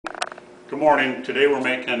Good morning. Today we're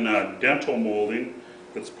making dental molding.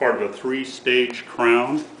 It's part of a three-stage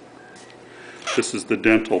crown. This is the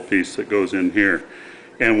dental piece that goes in here.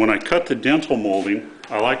 And when I cut the dental molding,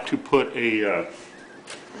 I like to put a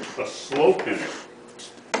slope in it.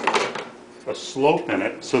 A slope in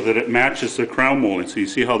it so that it matches the crown molding. So you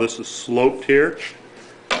see how this is sloped here?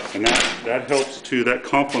 And that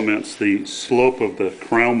complements the slope of the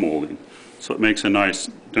crown molding. So it makes a nice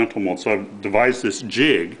dental mold. So I've devised this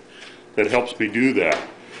jig that helps me do that.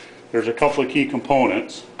 There's a couple of key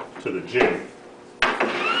components to the jig.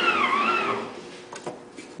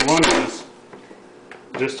 One is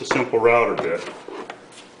just a simple router bit.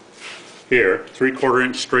 Here, 3/4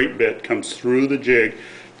 inch straight bit comes through the jig.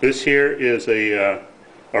 This here is a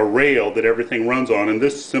rail that everything runs on, and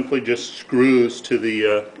this simply just screws to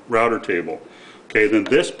the router table. Okay, then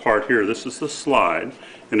this part here, this is the slide,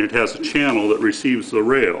 and it has a channel that receives the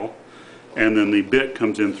rail, and then the bit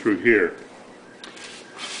comes in through here.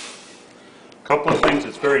 A couple of things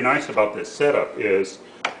that's very nice about this setup is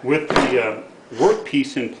with the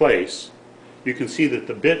workpiece in place, you can see that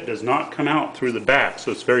the bit does not come out through the back, so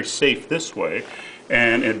it's very safe this way,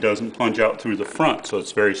 and it doesn't plunge out through the front, so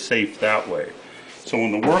it's very safe that way. So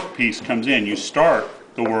when the workpiece comes in, you start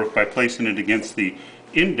the work by placing it against the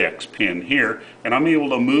index pin here, and I'm able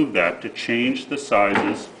to move that to change the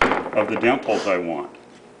sizes of the dentals I want.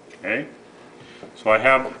 Okay? So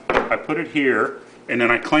I put it here, and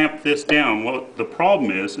then I clamp this down. Well, the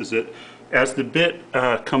problem is that as the bit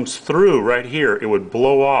comes through right here, it would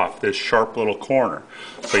blow off this sharp little corner.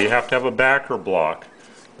 So you have to have a backer block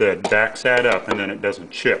that backs that up, and then it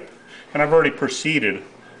doesn't chip. And I've already proceeded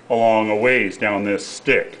along a ways down this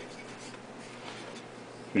stick.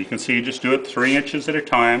 You can see you just do it 3 inches at a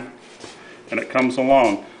time, and it comes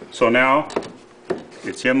along. So now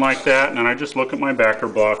it's in like that, and then I just look at my backer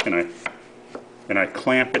block and I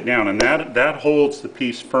clamp it down, and that holds the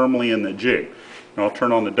piece firmly in the jig. Now I'll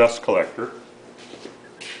turn on the dust collector.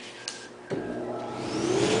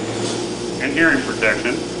 And hearing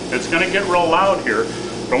protection. It's going to get real loud here,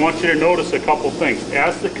 but I want you to notice a couple things.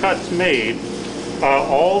 As the cut's made,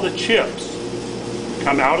 all the chips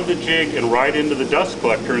come out of the jig and right into the dust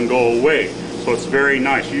collector and go away. So it's very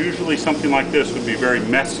nice. Usually something like this would be very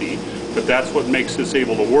messy, but that's what makes this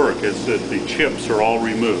able to work, is that the chips are all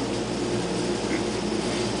removed.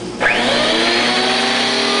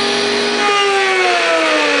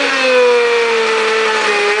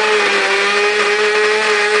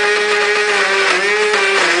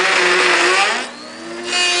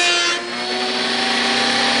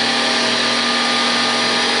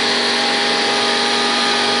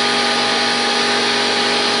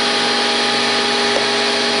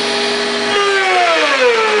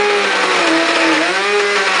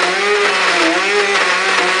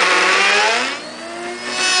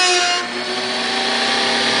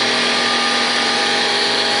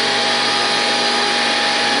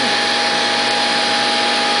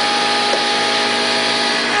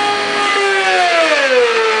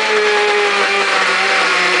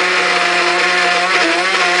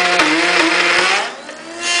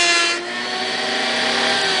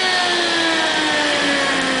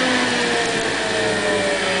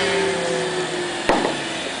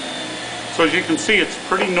 So as you can see, it's a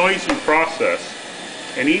pretty noisy process,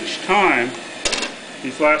 and each time,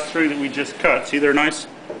 these last 3 that we just cut, see they're nice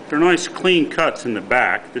clean cuts in the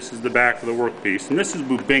back. This is the back of the workpiece, and this is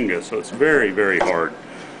bubinga, so it's very, very hard.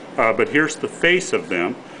 But here's the face of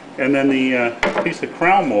them, and then the piece of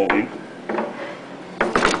crown molding.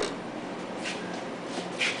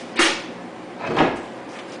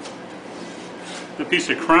 The piece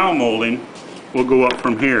of crown molding will go up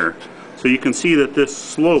from here. So you can see that this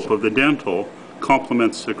slope of the dental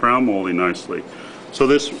complements the crown molding nicely. So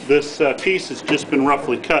this piece has just been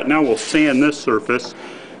roughly cut. Now we'll sand this surface,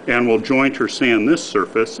 and we'll joint or sand this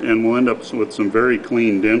surface, and we'll end up with some very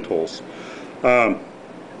clean dentals. A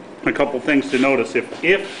couple things to notice: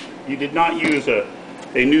 if you did not use a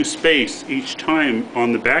new space each time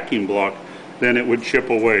on the backing block, then it would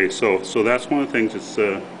chip away. So that's one of the things that's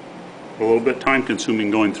a little bit time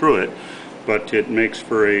consuming going through it, but it makes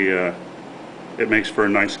for a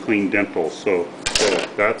nice clean dental. So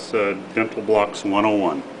that's Dental Blocks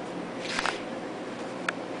 101.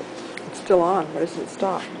 It's still on. Why doesn't it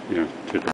stop? Yeah.